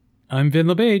I'm Vin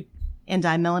LeBate. And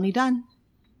I'm Melanie Dunn.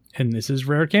 And this is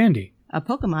Rare Candy, a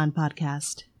Pokemon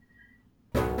podcast.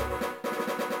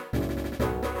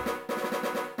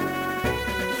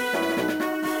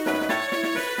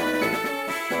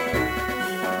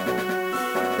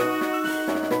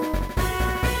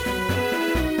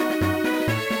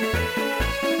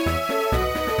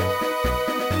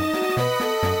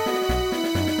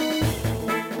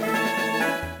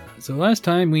 So last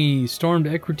time we stormed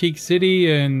Ecruteak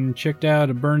City and checked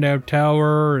out a burned out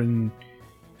tower and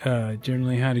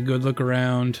generally had a good look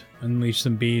around, unleashed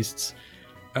some beasts.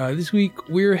 This week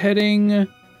we're heading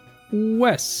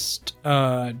west,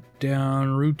 down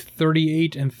Route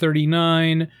 38 and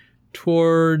 39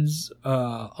 towards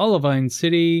Olivine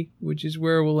City, which is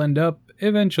where we'll end up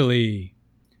eventually.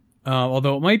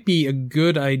 Although it might be a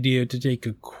good idea to take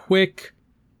a quick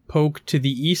poke to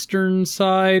the eastern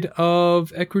side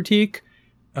of Ecruteak.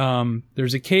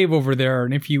 There's a cave over there,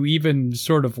 and if you even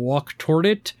sort of walk toward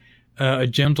it, a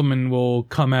gentleman will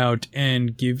come out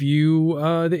and give you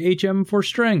the HM for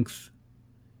strength,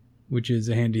 which is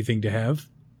a handy thing to have.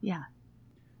 Yeah.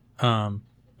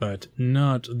 But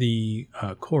not the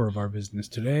core of our business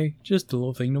today. Just a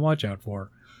little thing to watch out for.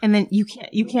 And then you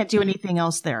can't do anything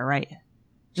else there, right?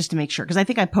 Just to make sure, because I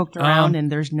think I poked around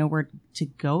and there's nowhere to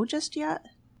go just yet.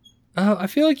 I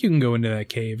feel like you can go into that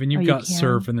cave, and you've got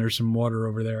surf, and there's some water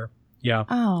over there. Yeah.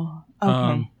 Oh,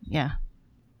 okay. Yeah.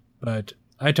 But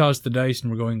I tossed the dice,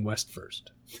 and we're going west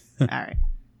first. All right.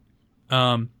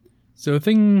 So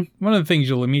one of the things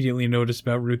you'll immediately notice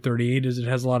about Route 38 is it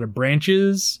has a lot of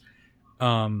branches.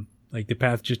 Like the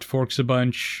path just forks a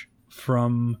bunch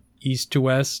from east to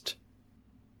west.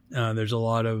 There's a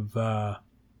lot of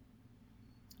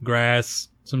grass,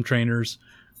 some trainers.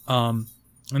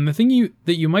 And the thing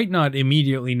that you might not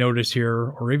immediately notice here,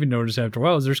 or even notice after a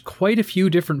while, is there's quite a few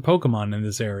different Pokemon in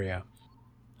this area.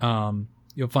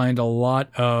 You'll find a lot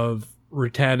of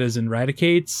Rattatas and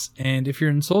Raticates, and if you're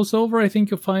in Soul Silver, I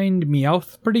think you'll find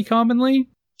Meowth pretty commonly.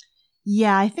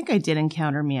 Yeah, I think I did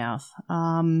encounter Meowth.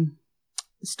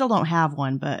 Still don't have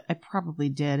one, but I probably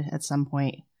did at some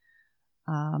point.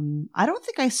 I don't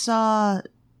think I saw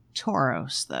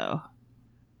Tauros, though.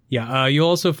 Yeah, you'll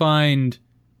also find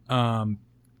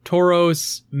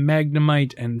Tauros,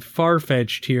 Magnemite, and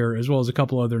Farfetch'd here, as well as a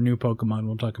couple other new Pokemon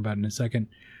we'll talk about in a second.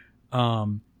 But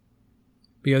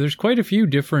yeah, there's quite a few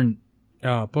different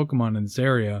Pokemon in this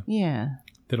area. Yeah.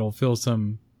 That'll fill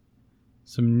some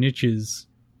niches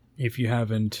if you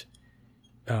haven't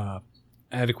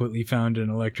adequately found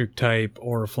an electric type,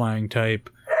 or a flying type,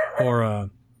 or a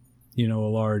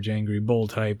large angry bull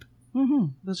type. Mm-hmm.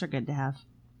 Those are good to have.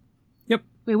 Yep.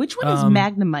 Wait, which one is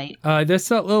Magnemite? That's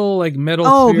that little metal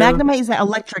sphere. Magnemite is that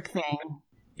electric thing.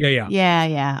 Yeah.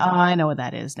 Yeah. Oh, I know what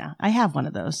that is now. I have one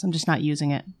of those. I'm just not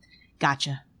using it.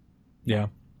 Gotcha. Yeah.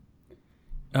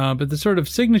 But the sort of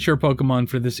signature Pokemon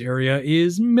for this area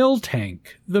is Miltank,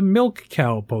 the milk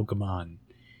cow Pokemon.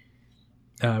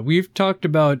 We've talked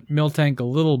about Miltank a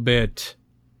little bit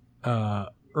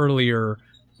earlier,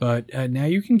 but now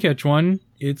you can catch one.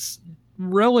 It's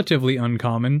relatively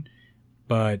uncommon,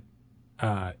 but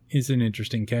is an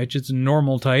interesting catch. It's a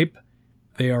normal type.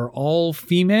 They are all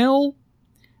female,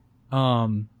 for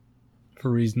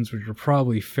reasons which are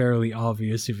probably fairly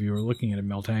obvious if you were looking at a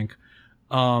Miltank.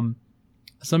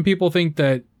 Some people think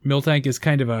that Miltank is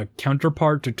kind of a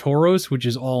counterpart to Tauros, which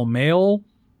is all male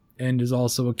and is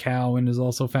also a cow and is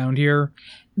also found here.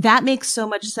 That makes so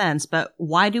much sense, but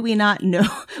why do we not know?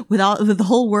 With the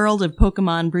whole world of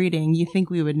Pokemon breeding, you think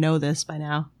we would know this by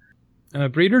now.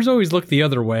 Breeders always look the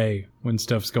other way when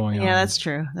stuff's going on. Yeah, that's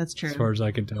true. That's true. As far as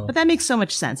I can tell. But that makes so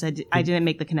much sense. I didn't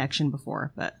make the connection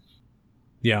before, but...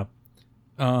 Yeah.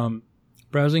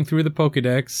 Browsing through the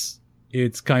Pokedex,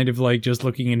 it's kind of like just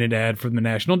looking at an ad from the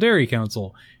National Dairy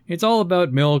Council. It's all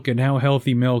about milk and how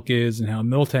healthy milk is and how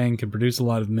Miltank can produce a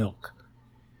lot of milk.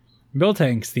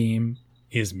 Miltank's theme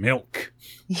is milk.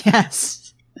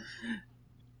 Yes.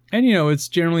 And, it's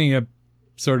generally a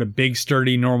sort of big,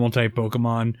 sturdy, normal type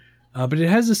Pokemon. But it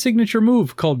has a signature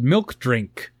move called Milk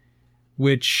Drink,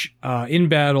 which in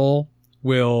battle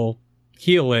will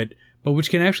heal it, but which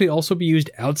can actually also be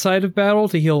used outside of battle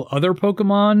to heal other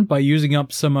Pokemon by using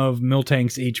up some of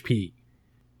Miltank's HP.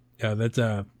 That's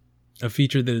a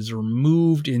feature that is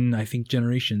removed in, I think,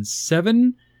 Generation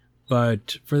 7,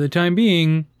 but for the time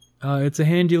being, it's a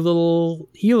handy little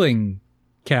healing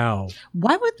cow.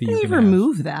 Why would they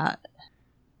remove that?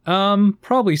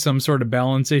 Probably some sort of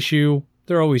balance issue.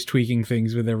 They're always tweaking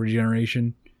things with every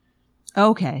generation.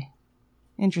 Okay.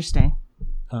 Interesting.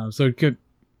 So it could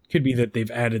be that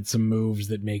they've added some moves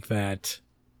that make that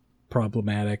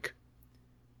problematic.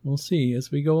 We'll see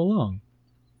as we go along.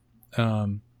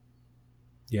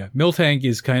 Yeah, Miltank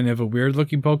is kind of a weird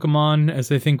looking Pokemon,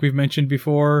 as I think we've mentioned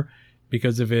before,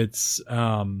 because of its,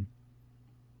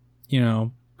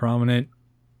 prominent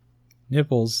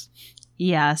nipples.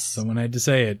 Yes. Someone had to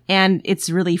say it. And it's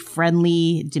really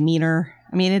friendly demeanor.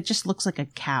 I mean, it just looks like a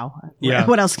cow. Yeah.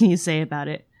 What else can you say about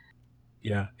it?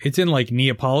 Yeah. It's in like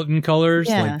Neapolitan colors,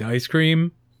 like the ice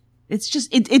cream. It's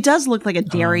just, it does look like a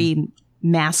dairy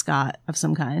mascot of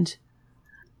some kind.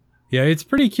 Yeah, it's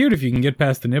pretty cute if you can get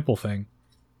past the nipple thing.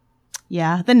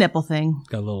 Yeah, the nipple thing.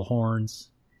 Got little horns.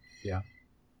 Yeah.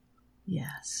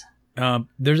 Yes.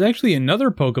 There's actually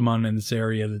another Pokemon in this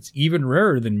area that's even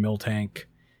rarer than Miltank,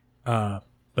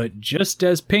 but just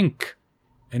as pink,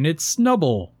 and it's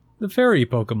Snubbull, the fairy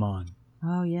Pokemon.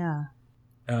 Oh, yeah.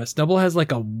 Snubbull has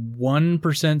like a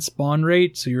 1% spawn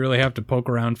rate, so you really have to poke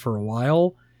around for a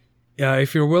while.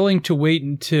 If you're willing to wait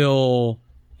until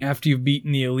after you've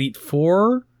beaten the Elite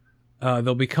Four,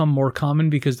 they'll become more common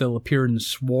because they'll appear in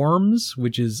swarms,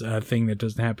 which is a thing that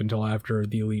doesn't happen until after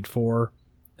the Elite Four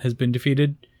has been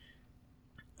defeated.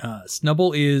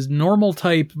 Snubbull is normal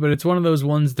type, but it's one of those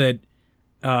ones that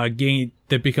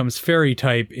becomes fairy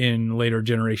type in later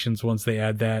generations once they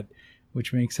add that,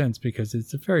 which makes sense because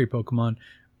it's a fairy Pokemon.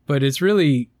 But it's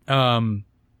really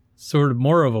sort of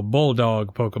more of a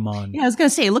bulldog Pokemon. Yeah, I was gonna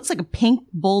say it looks like a pink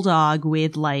bulldog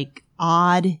with like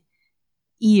odd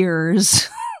ears.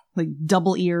 Like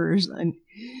double ears.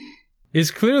 It's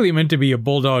clearly meant to be a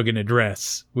bulldog in a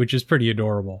dress, which is pretty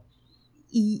adorable.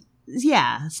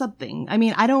 Yeah, something. I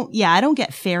mean, I don't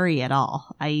get fairy at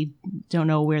all. I don't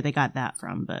know where they got that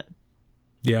from, but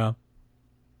yeah.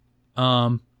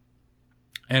 And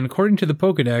according to the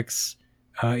Pokedex,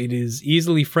 it is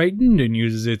easily frightened and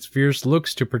uses its fierce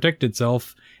looks to protect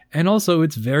itself, and also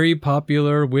it's very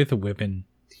popular with women.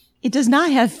 It does not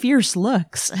have fierce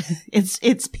looks.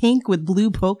 It's pink with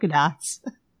blue polka dots.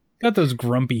 Got those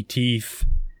grumpy teeth.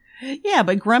 Yeah,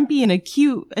 but grumpy in a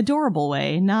cute, adorable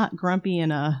way, not grumpy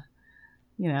in a,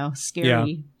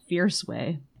 scary, fierce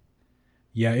way.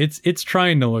 Yeah, it's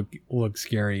trying to look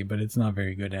scary, but it's not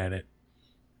very good at it.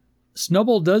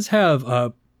 Snubbull does have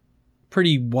a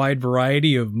pretty wide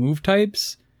variety of move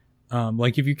types.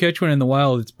 Like if you catch one in the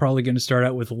wild, it's probably going to start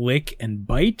out with Lick and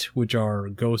Bite, which are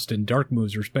ghost and dark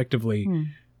moves respectively,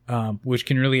 which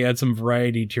can really add some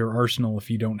variety to your arsenal if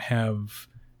you don't have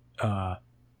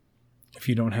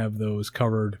those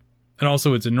covered. And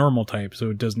also it's a normal type, so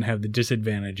it doesn't have the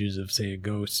disadvantages of, say, a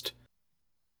ghost.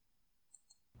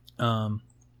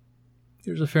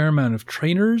 There's a fair amount of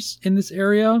trainers in this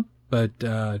area, but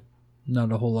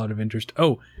not a whole lot of interest.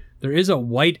 Oh, there is a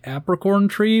white apricorn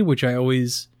tree, which I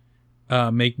always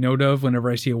make note of whenever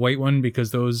I see a white one,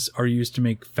 because those are used to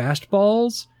make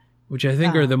fastballs, which I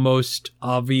think are the most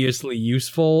obviously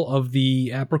useful of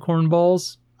the apricorn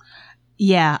balls.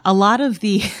 Yeah, a lot of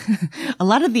the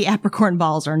apricorn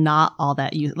balls are not all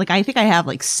that useful. Like I think I have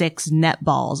like 6 net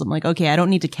balls. I'm like, okay, I don't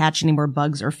need to catch any more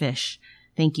bugs or fish.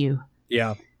 Thank you.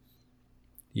 Yeah.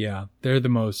 Yeah, they're the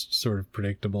most sort of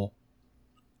predictable.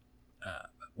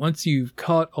 Once you've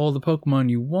caught all the Pokemon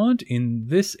you want in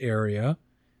this area,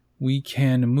 we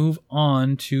can move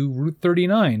on to Route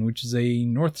 39, which is a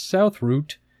north-south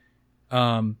route.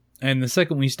 And the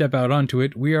second we step out onto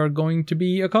it, we are going to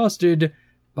be accosted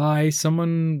by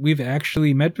someone we've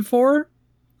actually met before,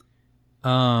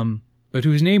 but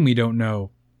whose name we don't know.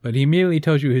 But he immediately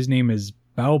tells you his name is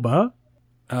Baoba,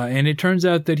 and it turns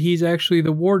out that he's actually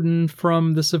the warden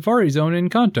from the Safari Zone in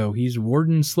Kanto. He's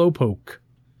Warden Slowpoke.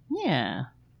 Yeah.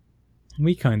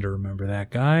 We kind of remember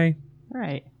that guy.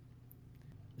 Right.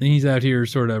 And he's out here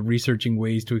sort of researching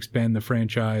ways to expand the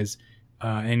franchise,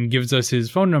 and gives us his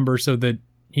phone number so that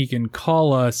he can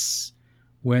call us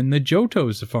when the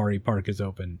Johto Safari Park is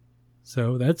open.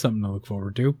 So that's something to look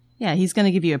forward to. Yeah, he's going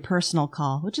to give you a personal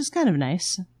call, which is kind of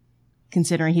nice,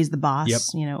 considering he's the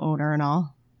boss, owner and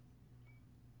all.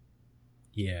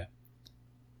 Yeah.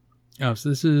 Oh, so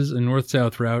this is a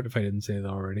north-south route, if I didn't say that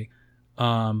already.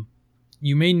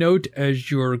 You may note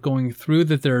as you're going through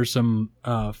that there are some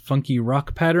funky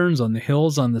rock patterns on the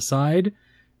hills on the side.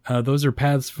 Those are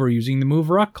paths for using the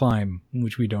move Rock Climb,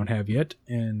 which we don't have yet,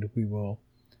 and we will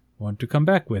want to come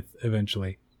back with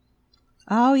eventually.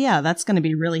 Oh, yeah, that's going to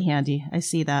be really handy. I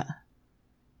see that.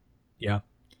 Yeah.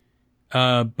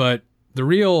 But the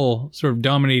real sort of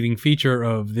dominating feature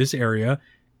of this area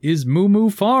is Moo Moo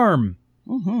Farm,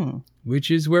 which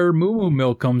is where Moo Moo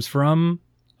milk comes from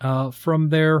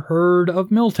their herd of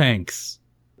Miltanks.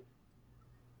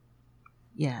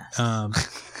 Yes.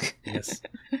 Yes.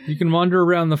 You can wander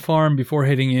around the farm before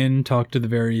heading in, talk to the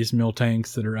various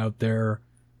Miltanks that are out there,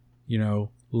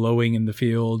 lowing in the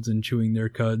fields and chewing their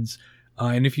cuds.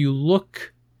 And if you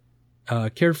look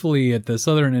carefully at the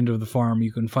southern end of the farm,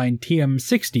 you can find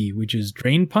TM60, which is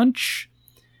Drain Punch,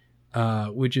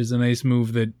 which is a nice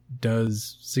move that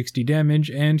does 60 damage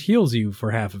and heals you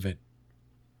for half of it.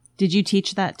 Did you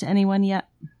teach that to anyone yet?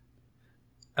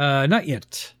 Not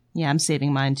yet. Yeah, I'm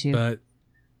saving mine too. But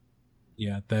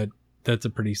yeah, that's a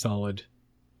pretty solid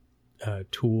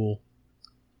tool.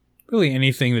 Really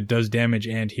anything that does damage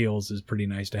and heals is pretty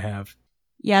nice to have.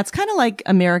 Yeah, it's kind of like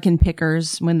American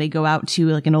pickers when they go out to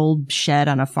like an old shed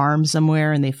on a farm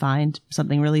somewhere and they find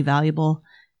something really valuable.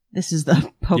 This is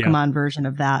the Pokemon version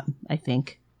of that, I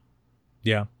think.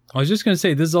 Yeah. I was just going to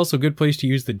say, this is also a good place to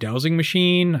use the dowsing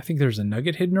machine. I think there's a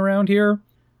nugget hidden around here.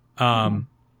 And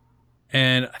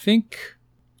I think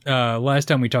last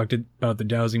time we talked about the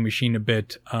dowsing machine a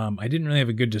bit, I didn't really have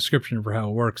a good description for how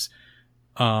it works.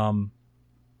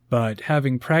 But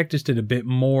having practiced it a bit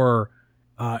more,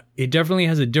 it definitely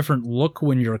has a different look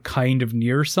when you're kind of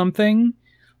near something.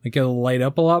 Like it'll light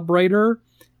up a lot brighter.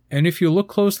 And if you look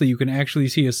closely, you can actually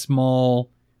see a small,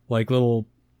 like little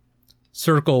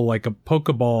circle, like a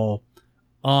Pokeball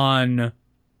on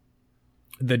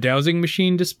the dowsing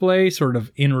machine display, sort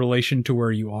of in relation to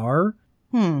where you are.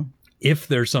 If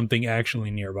there's something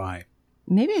actually nearby.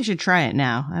 Maybe I should try it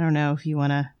now. I don't know if you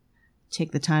want to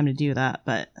take the time to do that,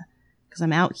 but because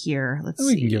I'm out here, let's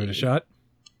see. We can give it a shot.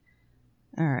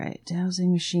 All right,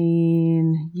 dowsing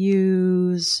machine,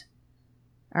 use.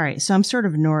 All right, so I'm sort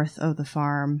of north of the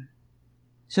farm.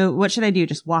 So what should I do?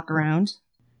 Just walk around?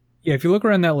 Yeah, if you look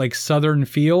around that like southern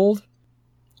field,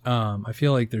 I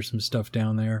feel like there's some stuff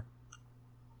down there.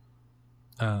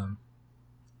 So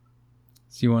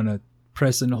you want to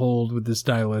press and hold with the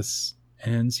stylus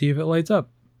and see if it lights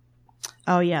up.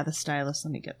 Oh yeah, the stylus.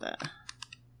 Let me get that.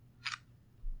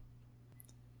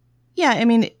 Yeah, I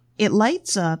mean, it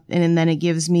lights up and then it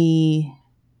gives me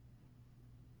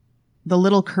the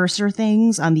little cursor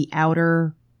things on the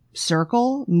outer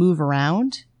circle move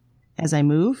around as I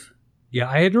move. Yeah,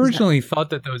 I had originally thought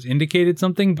that those indicated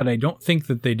something, but I don't think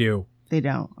that they do. They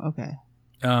don't. Okay.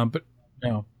 But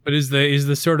no. But is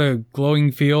the sort of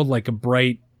glowing field like a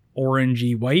bright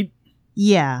orangey white?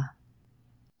 Yeah.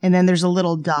 And then there's a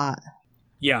little dot.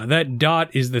 Yeah, that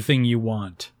dot is the thing you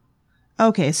want.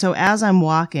 Okay, so as I'm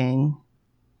walking,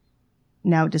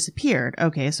 now it disappeared.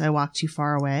 Okay, so I walked too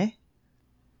far away.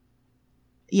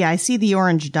 Yeah, I see the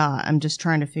orange dot. I'm just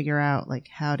trying to figure out like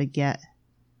how to get.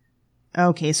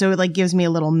 Okay, so it like gives me a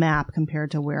little map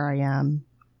compared to where I am.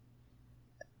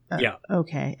 Yeah.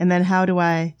 Okay, and then how do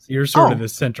I... So you're sort of the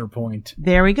center point.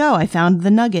 There we go. I found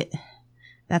the nugget.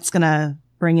 That's going to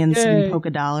bring in some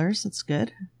Poké Dollars. That's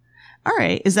good. All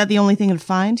right. Is that the only thing to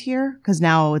find here? Because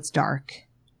now it's dark.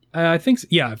 I think so.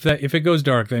 Yeah, if it goes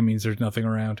dark, that means there's nothing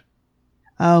around.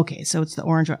 Okay, so it's the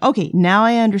orange one. Okay, now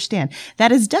I understand.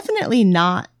 That is definitely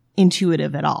not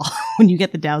intuitive at all when you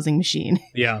get the dowsing machine.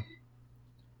 Yeah.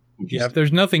 Yeah, if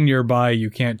there's nothing nearby, you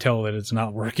can't tell that it's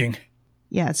not working.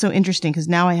 Yeah, it's so interesting because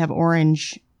now I have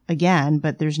orange again,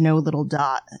 but there's no little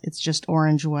dot. It's just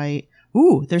orange, white.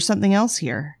 Ooh, there's something else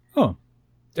here. Oh,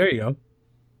 there you go.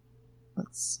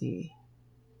 Let's see.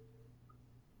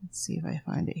 Let's see if I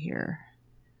find it here.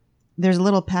 There's a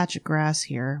little patch of grass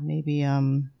here. Maybe,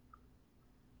 let's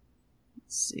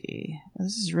see.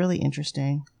 This is really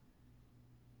interesting.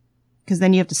 Because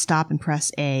then you have to stop and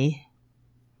press A.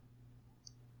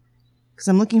 Because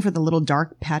I'm looking for the little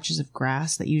dark patches of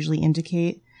grass that usually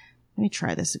indicate. Let me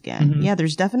try this again. Mm-hmm. Yeah,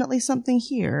 there's definitely something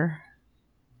here.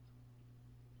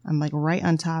 I'm like right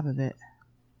on top of it.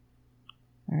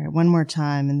 All right, one more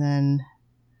time, and then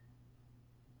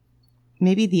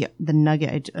maybe the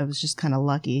nugget. I was just kind of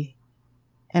lucky,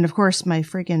 and of course my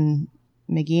freaking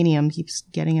Meganium keeps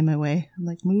getting in my way. I'm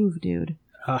like, move, dude.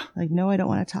 Like, no, I don't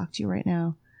want to talk to you right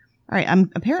now. All right, I'm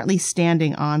apparently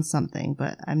standing on something,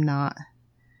 but I'm not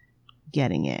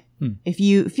getting it. If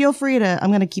you feel free to,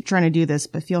 I'm going to keep trying to do this,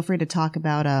 but feel free to talk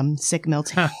about sick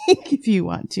Miltank if you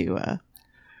want to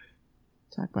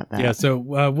talk about that. Yeah. So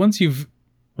once you've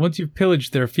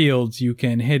pillaged their fields, you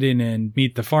can head in and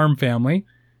meet the farm family,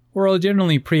 who are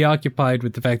generally preoccupied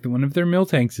with the fact that one of their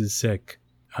Miltanks is sick.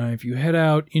 If you head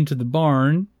out into the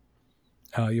barn,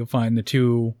 you'll find the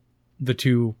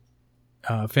two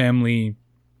family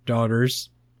daughters.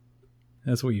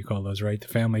 That's what you call those, right? The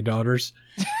family daughters.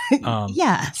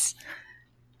 Yes.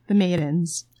 The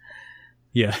maidens.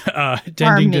 Yeah.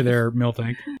 Tending to their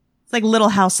Miltank. It's like Little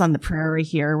House on the Prairie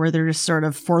here, where they're just sort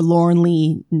of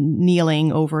forlornly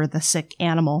kneeling over the sick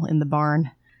animal in the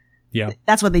barn. Yeah.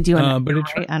 That's what they do in the barn,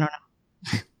 right? I don't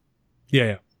know.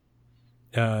 Yeah.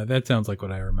 That sounds like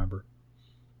what I remember.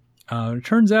 It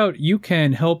turns out you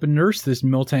can help nurse this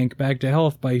Miltank back to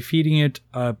health by feeding it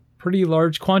a pretty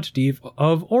large quantity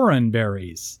of oran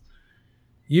berries.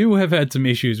 You have had some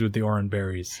issues with the oran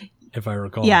berries, if I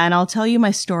recall. Yeah, and I'll tell you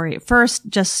my story. First,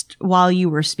 just while you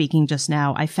were speaking just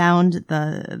now, I found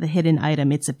the hidden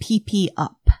item. It's a PP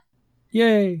up.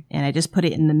 Yay. And I just put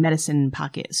it in the medicine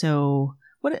pocket. So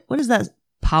what is that?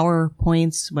 Power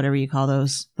points, whatever you call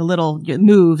those. The little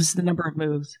moves, the number of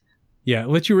moves. Yeah, it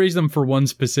lets you raise them for one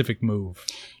specific move.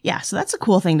 Yeah, so that's a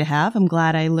cool thing to have. I'm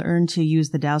glad I learned to use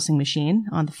the dowsing machine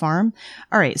on the farm.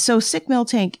 All right, so Sick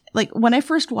Miltank, like when I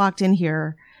first walked in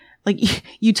here, like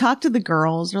you talk to the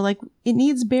girls, they're like, it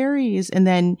needs berries. And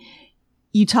then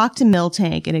you talk to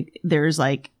Miltank and there's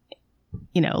like,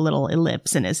 you know, a little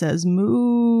ellipse and it says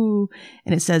moo.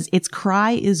 And it says its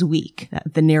cry is weak.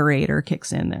 The narrator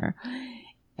kicks in there.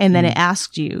 And then it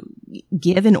asked you,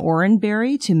 give an oran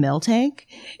berry to Miltank.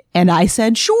 And I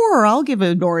said, sure, I'll give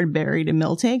an oran berry to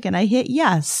Miltank. And I hit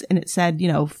yes. And it said, you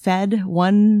know, fed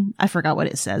one, I forgot what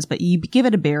it says, but you give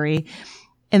it a berry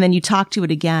and then you talk to it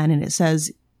again and it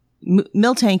says,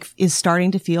 Miltank is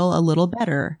starting to feel a little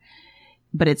better,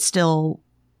 but it's still,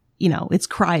 you know, its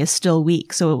cry is still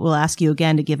weak. So it will ask you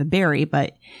again to give a berry.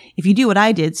 But if you do what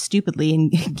I did stupidly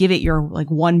and give it your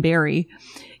like one berry,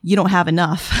 you don't have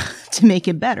enough to make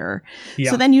it better.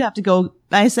 Yeah. So then you have to go,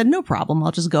 I said, no problem.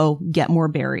 I'll just go get more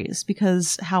berries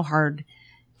because how hard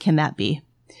can that be?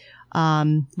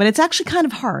 But it's actually kind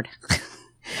of hard.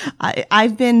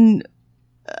 I've been,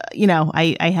 you know,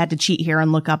 I had to cheat here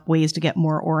and look up ways to get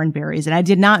more oran berries. And I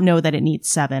did not know that it needs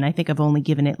 7. I think I've only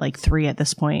given it like 3 at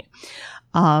this point.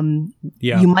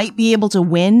 You might be able to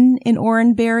win an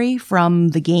oran berry from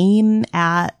the game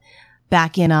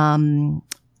back in,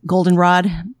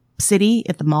 Goldenrod City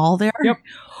at the mall there. Yep.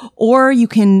 Or you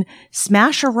can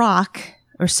smash a rock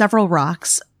or several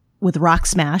rocks with Rock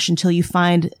Smash until you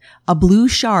find a blue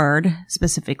shard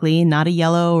specifically, not a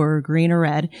yellow or green or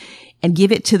red, and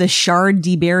give it to the shard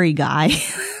deberry guy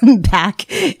back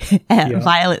at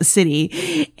Violet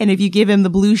City. And if you give him the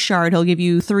blue shard, he'll give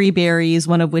you 3 berries,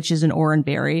 one of which is an oran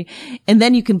berry. And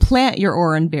then you can plant your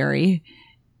oran berry.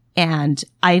 And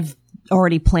I've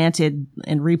already planted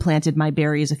and replanted my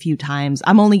berries a few times.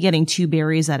 I'm only getting 2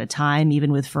 berries at a time,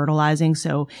 even with fertilizing.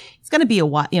 So it's going to be a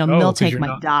while. You know, Miltank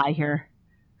might die here.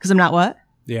 Because I'm not what?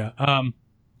 Yeah.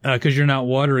 Because you're not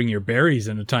watering your berries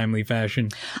in a timely fashion.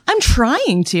 I'm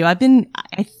trying to.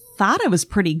 I thought I was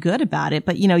pretty good about it.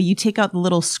 But, you know, you take out the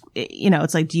little, you know,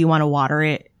 it's like, do you want to water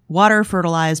it? Water,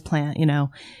 fertilize, plant, you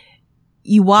know.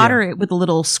 You water it with a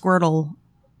little Squirtle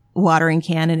watering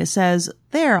can and it says,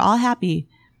 there, all happy.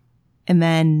 And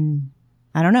then,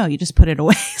 I don't know, you just put it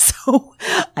away. So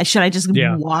should I just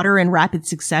water in rapid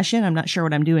succession? I'm not sure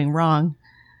what I'm doing wrong.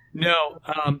 No,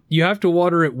 you have to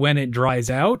water it when it dries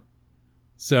out.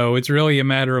 So it's really a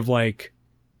matter of like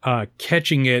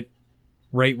catching it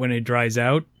right when it dries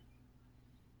out.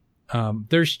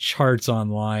 There's charts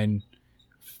online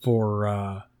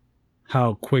for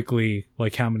how quickly,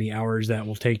 like how many hours that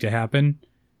will take to happen.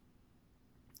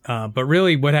 But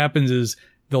really what happens is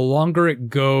the longer it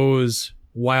goes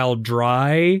while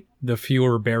dry, the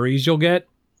fewer berries you'll get.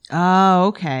 Oh,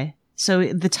 okay.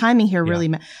 So the timing here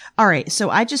really all right.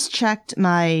 So I just checked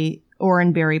my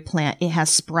oran berry plant. It has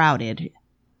sprouted.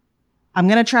 I'm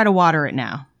going to try to water it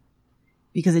now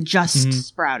because it just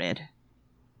sprouted.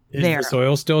 Is the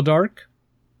soil still dark?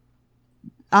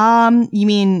 You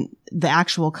mean the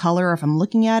actual color if I'm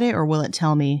looking at it, or will it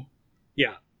tell me?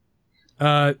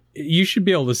 Yeah. You should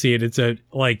be able to see it. It's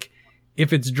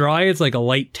if it's dry, it's like a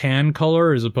light tan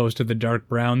color as opposed to the dark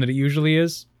brown that it usually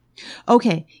is.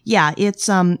 Okay. Yeah. It's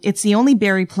the only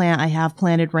berry plant I have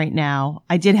planted right now.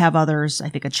 I did have others. I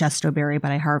think a chesto berry,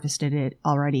 but I harvested it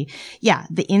already. Yeah.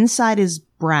 The inside is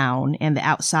brown and the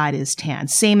outside is tan.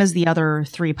 Same as the other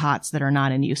 3 pots that are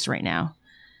not in use right now.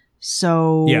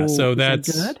 So. Yeah. So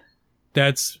that's good.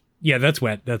 That's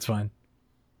wet. That's fine.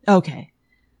 Okay.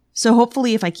 So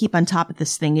hopefully if I keep on top of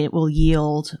this thing, it will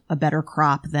yield a better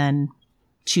crop than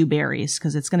 2 berries,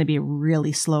 because it's going to be a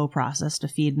really slow process to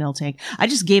feed Miltank. I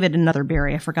just gave it another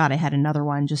berry. I forgot I had another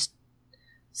one just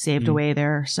saved away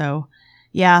there. So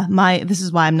yeah, this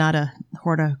is why I'm not a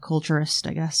horticulturist,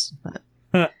 I guess. But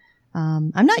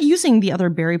I'm not using the other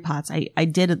berry pots. I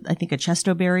did, I think, a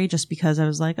chesto berry just because I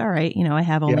was like, all right, you know, I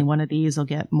have only one of these. I'll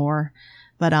get more.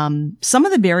 But some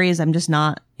of the berries I'm just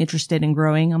not interested in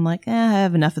growing. I'm like, I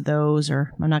have enough of those,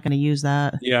 or I'm not going to use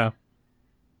that. Yeah.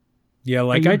 Yeah,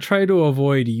 like I try to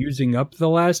avoid using up the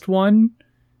last one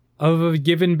of a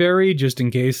given berry just in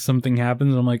case something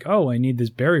happens. I'm like, oh, I need this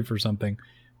berry for something.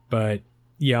 But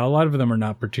yeah, a lot of them are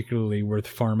not particularly worth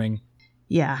farming.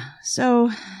 Yeah, so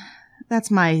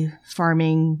that's my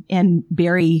farming and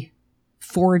berry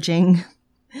foraging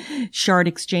shard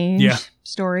exchange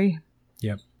story.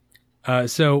 Yep.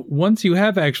 So once you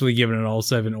have actually given it all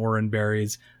 7 Oran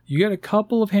berries, you get a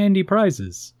couple of handy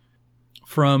prizes.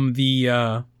 From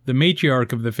the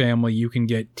matriarch of the family, you can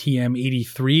get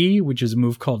TM83, which is a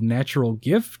move called Natural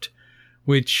Gift,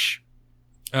 which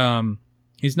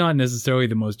is not necessarily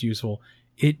the most useful.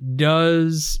 It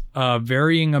does a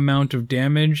varying amount of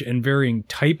damage and varying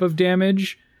type of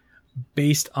damage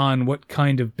based on what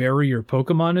kind of berry your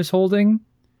Pokemon is holding.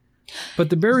 But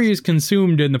the berry is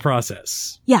consumed in the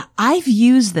process. Yeah, I've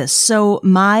used this. So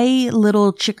my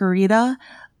little Chikorita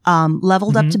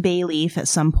leveled up to Bayleaf at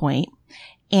some point,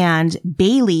 and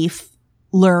Bayleaf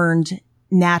learned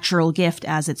Natural Gift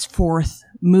as its 4th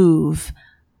move.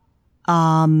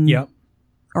 Yep.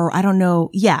 Or I don't know.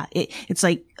 Yeah, it's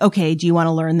like, okay, do you want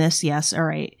to learn this? Yes. All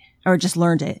right. Or just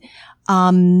learned it.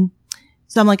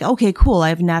 So I'm like, okay, cool. I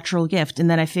have Natural Gift. And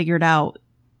then I figured out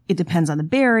it depends on the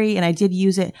berry, and I did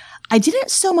use it. I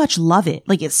didn't so much love it.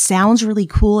 Like, it sounds really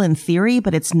cool in theory,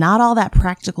 but it's not all that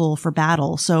practical for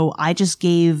battle. So I just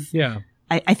gave,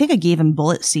 I think I gave him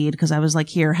Bullet Seed because I was like,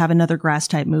 here, have another grass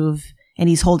type move. And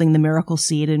he's holding the Miracle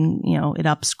Seed, and, you know, it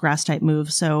ups grass type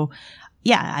moves. So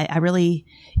yeah, I really,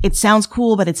 it sounds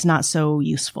cool, but it's not so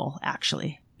useful,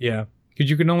 actually. Yeah,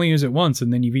 because you can only use it once,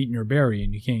 and then you've eaten your berry,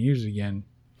 and you can't use it again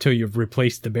until you've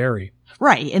replaced the berry.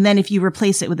 Right. And then if you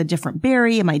replace it with a different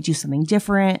berry, it might do something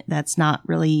different. That's not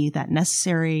really that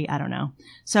necessary. I don't know.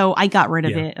 So I got rid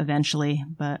of it eventually,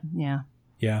 but yeah.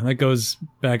 Yeah, that goes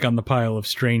back on the pile of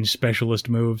strange specialist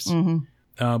moves.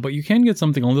 But you can get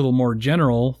something a little more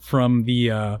general from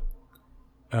the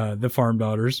Farm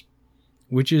Daughters,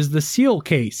 which is the Seal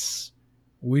Case,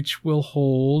 which will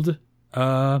hold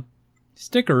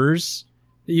stickers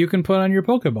that you can put on your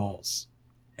Pokeballs.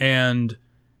 And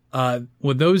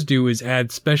what those do is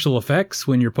add special effects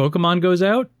when your Pokemon goes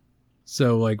out.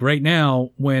 So, like right now,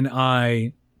 when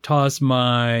I toss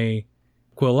my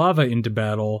Quilava into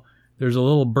battle, there's a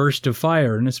little burst of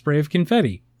fire and a spray of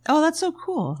confetti. Oh, that's so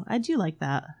cool. I do like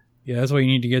that. Yeah, that's why you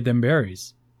need to get them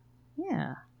berries.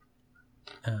 Yeah.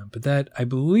 But that, I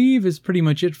believe, is pretty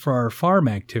much it for our farm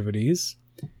activities.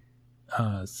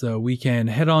 So we can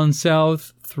head on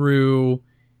south through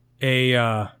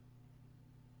a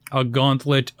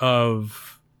gauntlet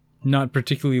of not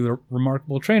particularly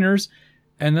remarkable trainers,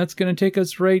 and that's going to take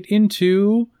us right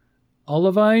into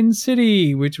Olivine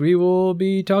City, which we will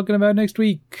be talking about next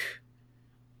week.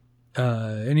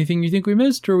 Anything you think we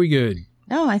missed, or are we good?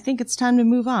 No, I think it's time to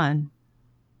move on.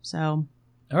 So,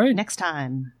 all right, next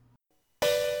time.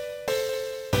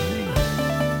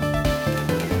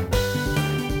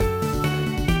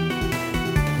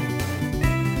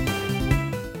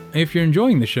 If you're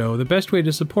enjoying the show, the best way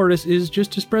to support us is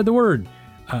just to spread the word.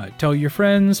 Tell your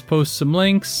friends, post some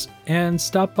links, and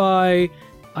stop by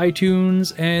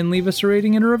iTunes and leave us a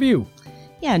rating and a review.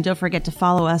 Yeah, and don't forget to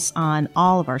follow us on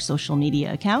all of our social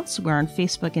media accounts. We're on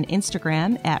Facebook and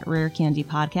Instagram at Rare Candy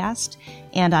Podcast,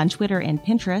 and on Twitter and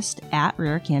Pinterest at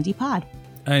Rare Candy Pod.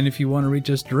 And if you want to reach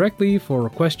us directly for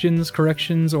questions,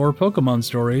 corrections, or Pokemon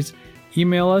stories,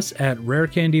 email us at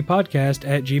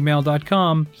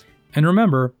rarecandypodcast@gmail.com. And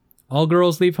remember, all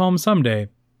girls leave home someday.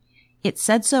 It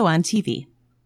said so on TV.